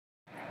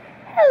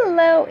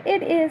Hello,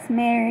 it is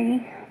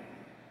Mary.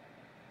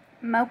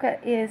 Mocha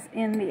is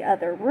in the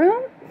other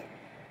room.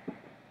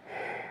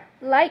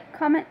 Like,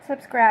 comment,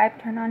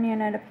 subscribe, turn on your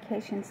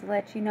notifications to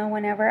let you know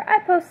whenever I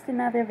post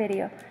another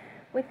video.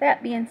 With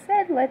that being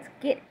said, let's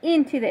get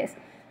into this.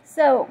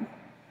 So,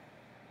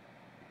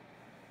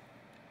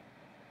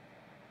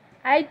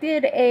 I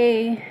did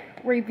a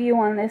review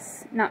on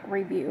this,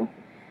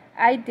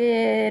 I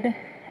did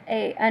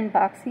a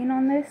unboxing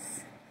on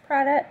this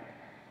product.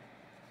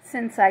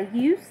 Since I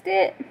used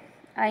it,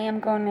 I am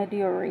going to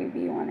do a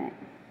review on it.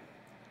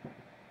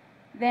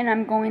 Then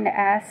I'm going to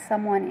ask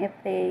someone if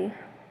they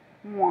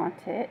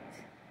want it,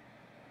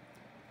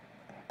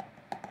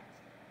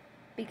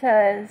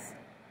 because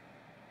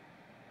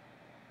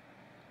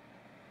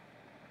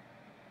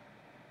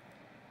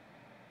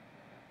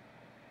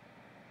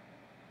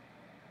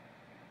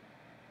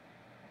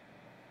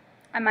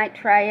I might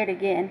try it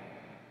again,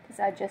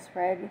 because I just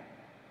read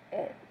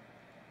it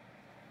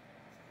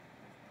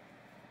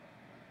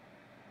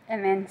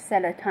and then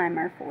set a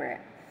timer for it.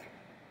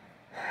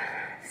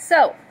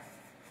 So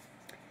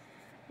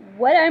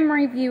what I'm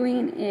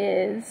reviewing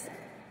is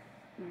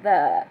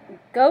the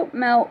goat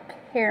milk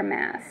hair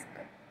mask,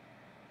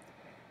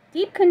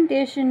 deep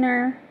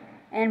conditioner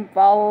and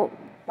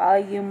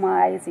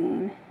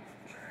volumizing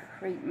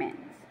treatment.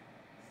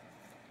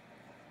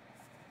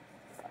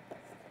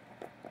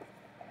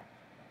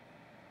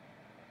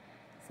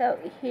 So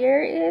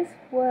here is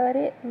what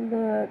it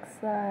looks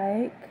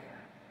like.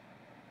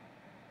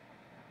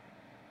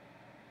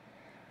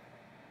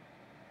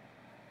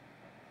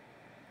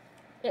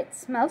 It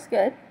smells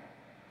good.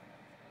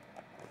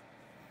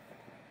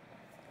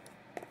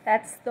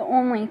 That's the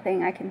only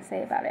thing I can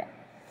say about it.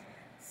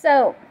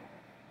 So,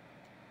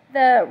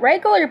 the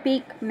regular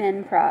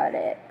Beekman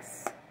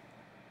products,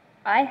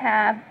 I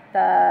have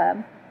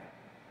the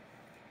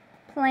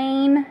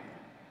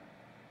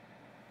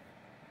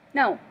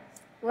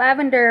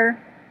lavender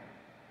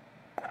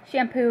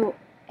shampoo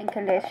and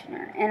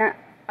conditioner. And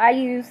I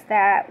use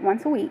that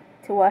once a week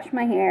to wash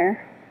my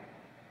hair.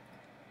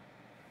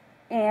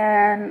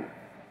 And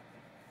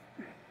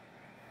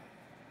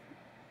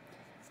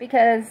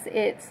because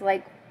it's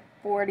like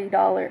 $40,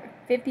 $50,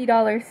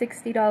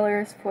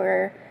 $60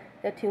 for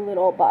the 2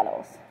 little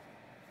bottles.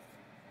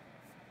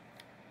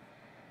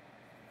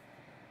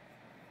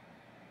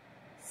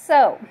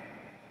 So,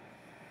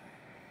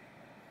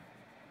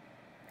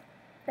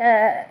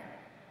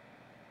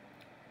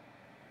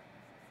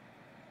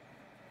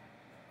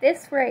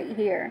 this right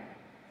here,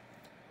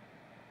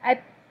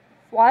 I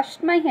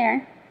washed my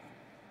hair,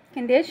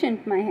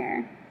 conditioned my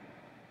hair,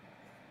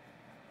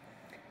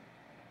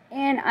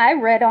 and I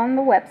read on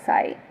the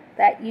website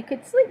that you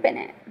could sleep in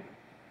it.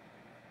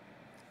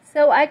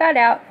 So I got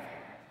out.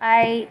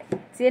 I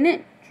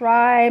didn't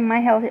dry my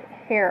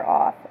hair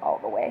off all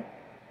the way.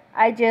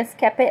 I just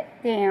kept it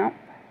damp,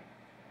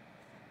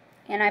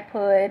 and I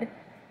put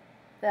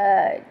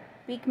the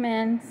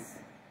Beekman's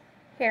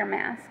hair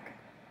mask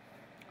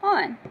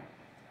on.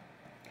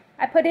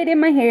 I put it in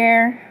my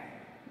hair,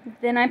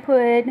 then I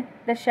put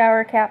the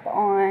shower cap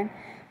on,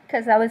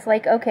 because I was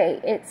like,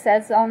 okay, it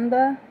says on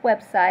the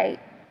website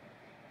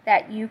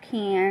that you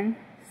can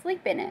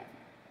sleep in it.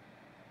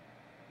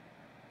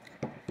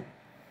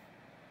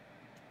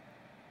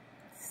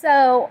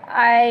 So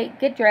I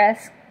get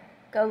dressed,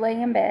 go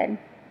lay in bed,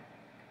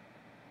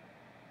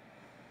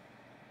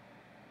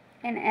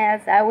 and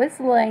as I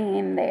was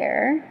laying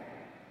there,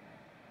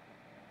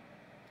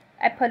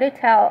 I put a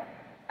towel.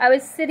 I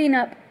was sitting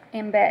up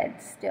in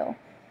bed still,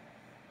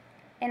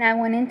 and I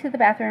went into the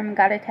bathroom,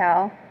 got a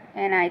towel,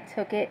 and I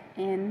took it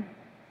and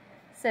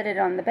set it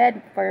on the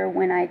bed for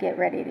when I get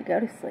ready to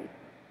go to sleep.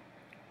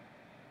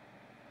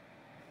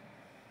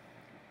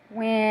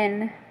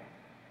 When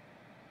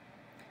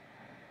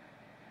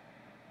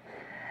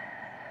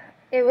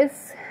it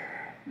was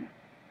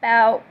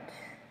about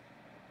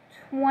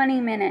 20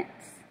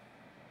 minutes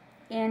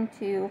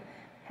into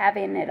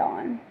having it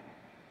on,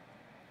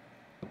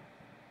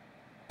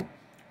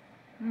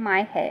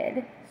 my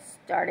head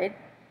started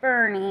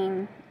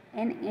burning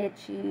and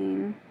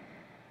itching.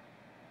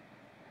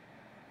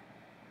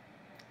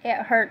 It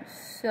hurt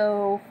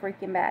so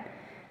freaking bad.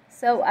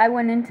 So I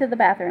went into the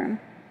bathroom,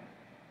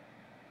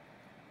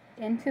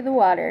 into the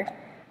water,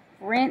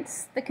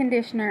 rinsed the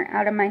conditioner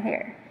out of my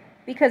hair.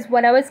 Because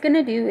what I was going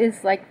to do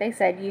is, like they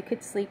said, you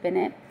could sleep in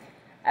it.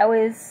 I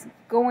was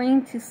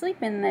going to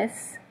sleep in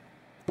this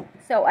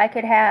so I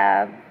could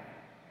have,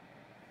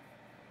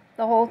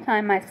 the whole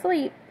time I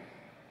sleep,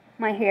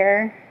 my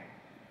hair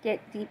get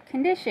deep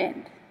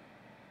conditioned.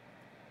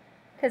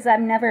 Because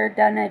I've never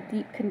done a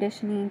deep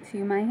conditioning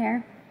to my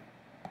hair.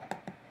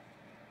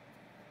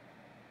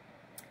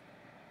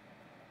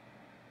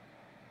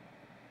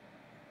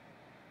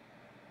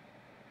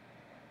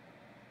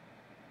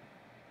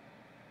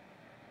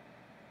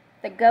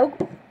 The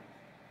goat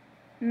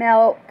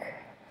milk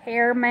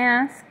hair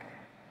mask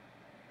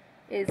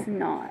is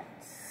not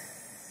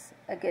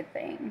a good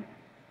thing.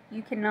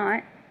 You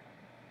cannot.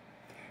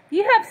 If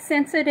you have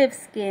sensitive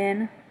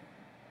skin,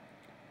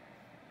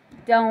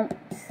 don't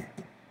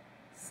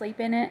sleep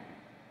in it.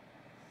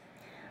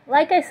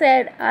 Like I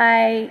said,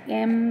 I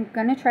am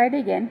going to try it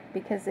again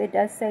because it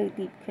does say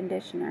deep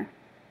conditioner.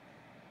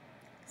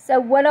 So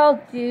what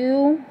I'll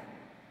do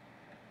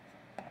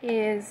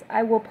is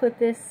I will put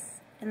this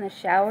in the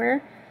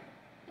shower,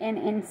 and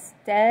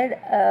instead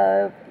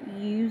of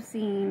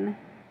using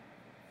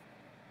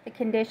the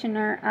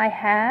conditioner I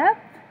have,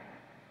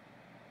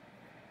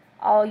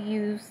 I'll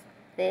use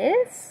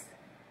this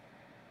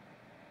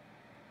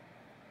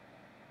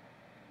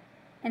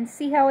and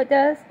see how it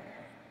does.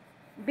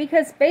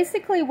 Because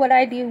basically what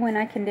I do when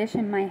I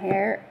condition my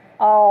hair,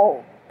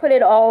 I'll put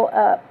it all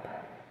up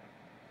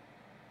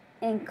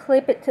and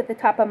clip it to the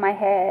top of my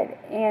head.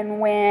 And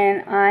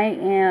when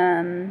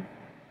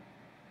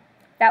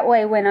that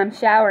way when I'm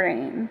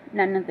showering,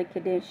 none of the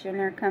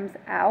conditioner comes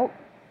out.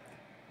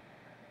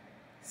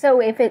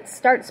 So if it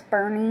starts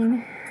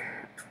burning,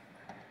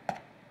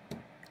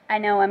 I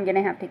know I'm going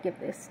to have to give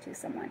this to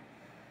someone.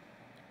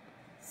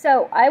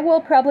 So I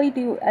will probably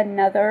do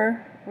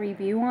another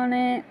review on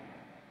it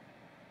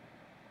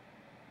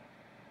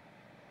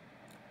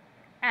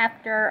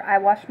after I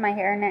wash my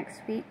hair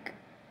next week.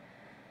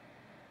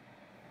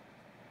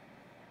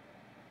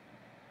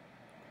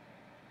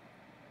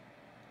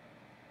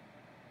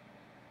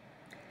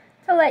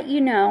 To let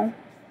you know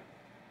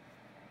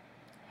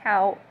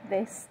how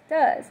this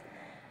does.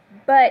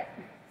 But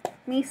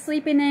me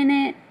sleeping in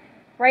it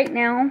right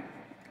now,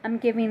 I'm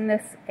giving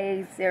this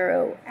a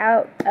 0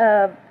 out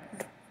of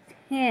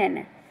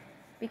 10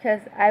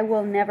 because I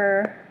will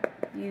never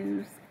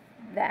use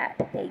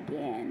that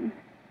again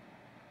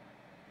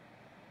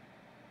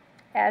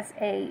as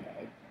a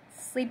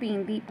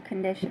sleeping deep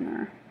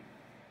conditioner.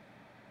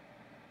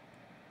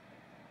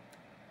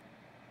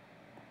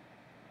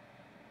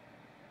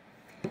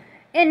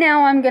 And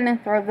now I'm gonna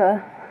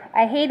throw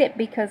I hate it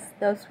because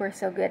those were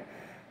so good.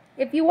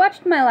 If you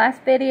watched my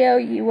last video,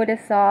 you would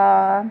have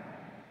saw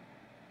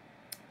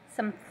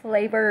some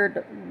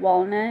flavored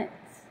walnuts.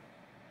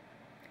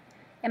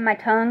 And my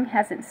tongue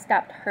hasn't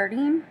stopped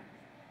hurting.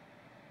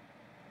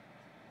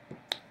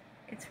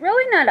 It's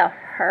really not a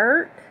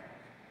hurt.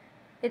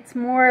 It's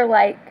more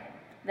like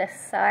the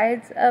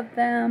sides of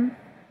them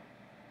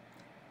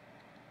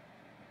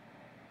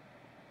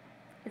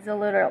is a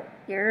little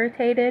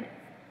irritated.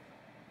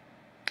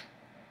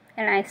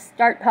 And I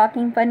start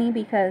talking funny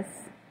because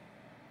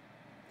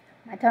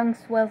my tongue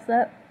swells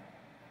up.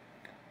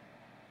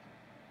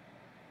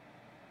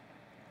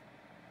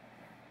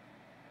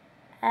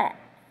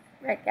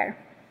 Right there.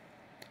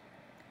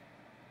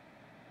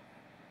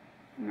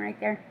 Right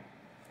there.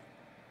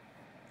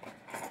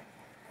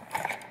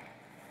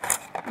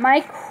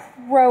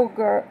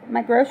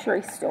 My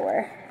grocery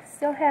store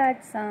still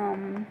had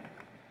some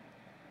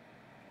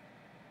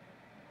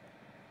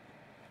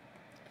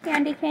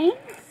candy canes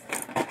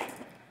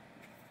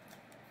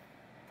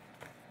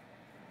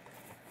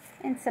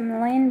and some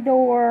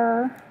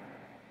Lindor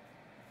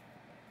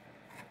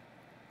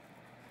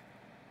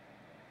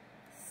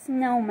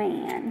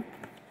snowman.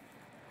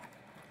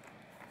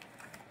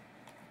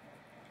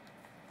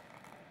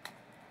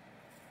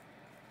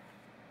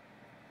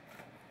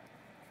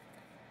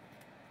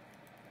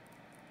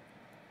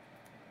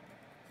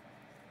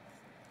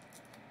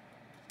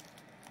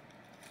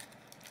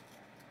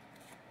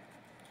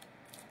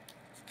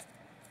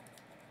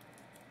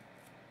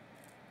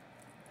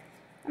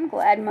 I'm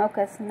glad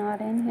Mocha's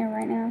not in here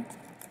right now.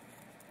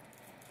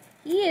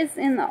 He is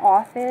in the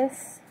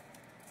office,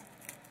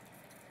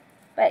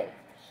 but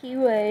he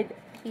would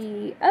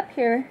be up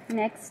here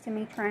next to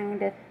me trying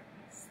to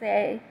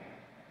say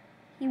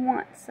he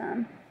wants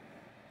some.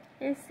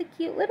 There's the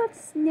cute little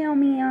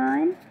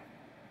snowman.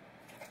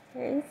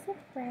 There's the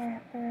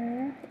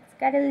wrapper. It's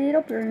got a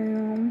little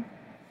broom.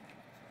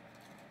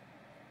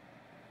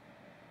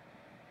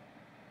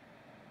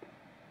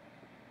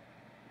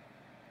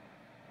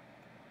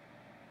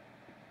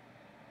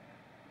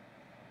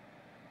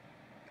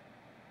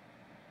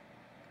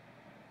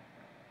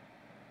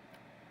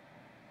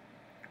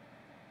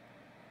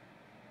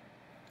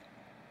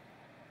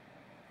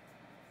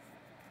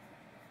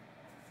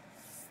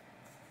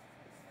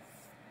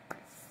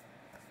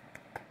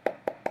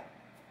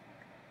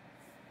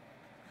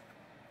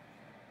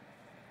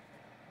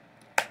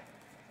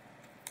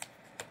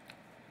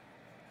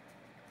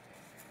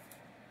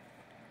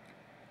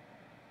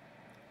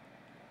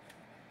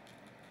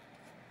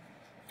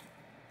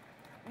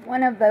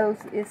 One of those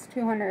is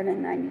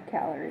 290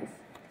 calories.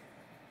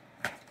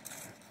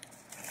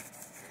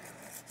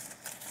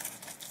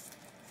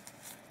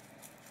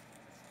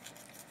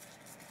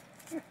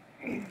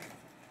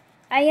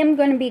 I am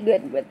going to be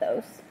good with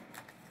those.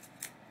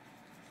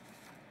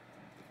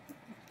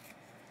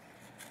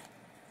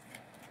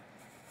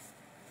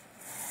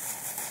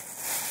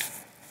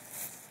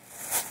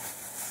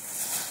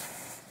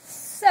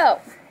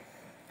 So,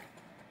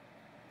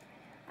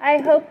 I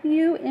hope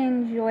you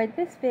enjoyed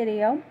this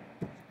video.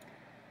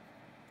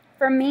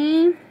 For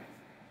me,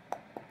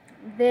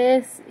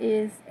 this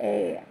is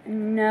a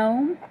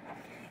no.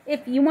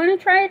 If you want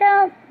to try it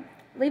out,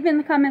 leave in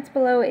the comments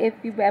below if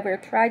you've ever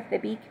tried the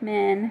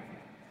Beekman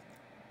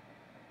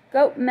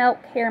Goat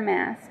milk hair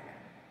mask,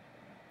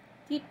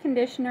 deep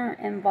conditioner,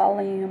 and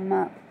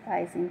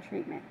volumizing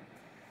treatment.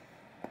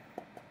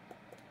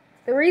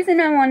 The reason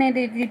I wanted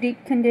to do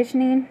deep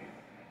conditioning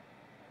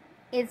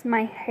is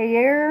my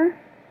hair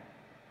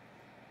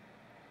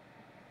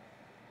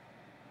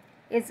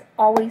is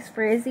always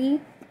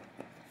frizzy,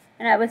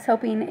 and I was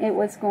hoping it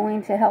was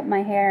going to help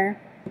my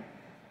hair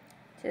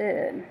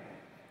to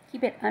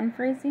keep it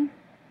unfrizzy.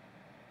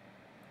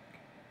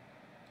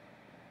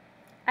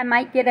 I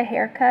might get a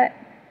haircut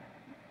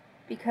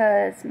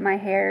because my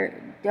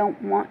hair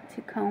don't want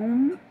to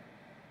comb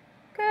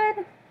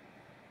good.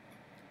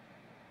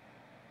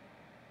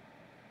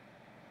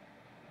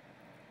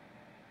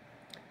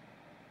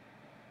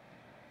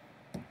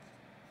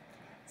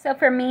 So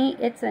for me,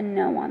 it's a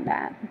no on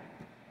that.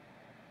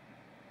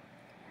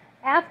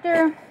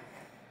 After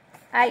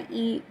I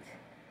eat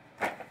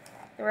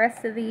the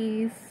rest of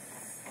these,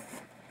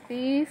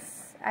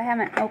 I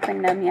haven't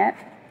opened them yet.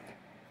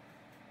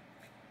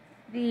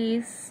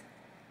 These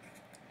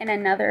and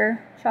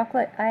another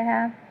chocolate I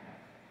have.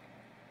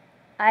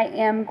 I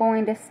am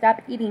going to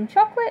stop eating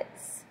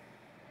chocolates.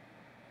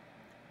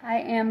 I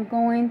am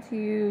going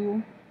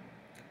to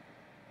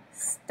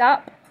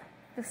stop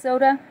the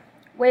soda,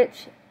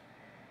 which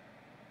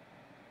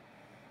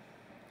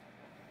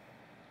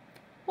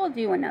we'll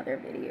do another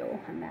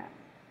video on that.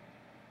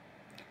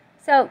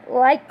 So,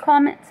 like,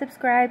 comment,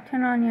 subscribe,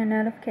 turn on your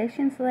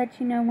notifications to let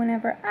you know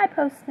whenever I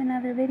post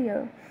another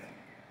video.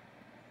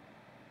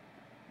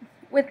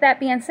 With that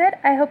being said,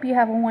 I hope you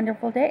have a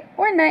wonderful day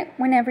or night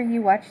whenever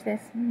you watch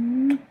this.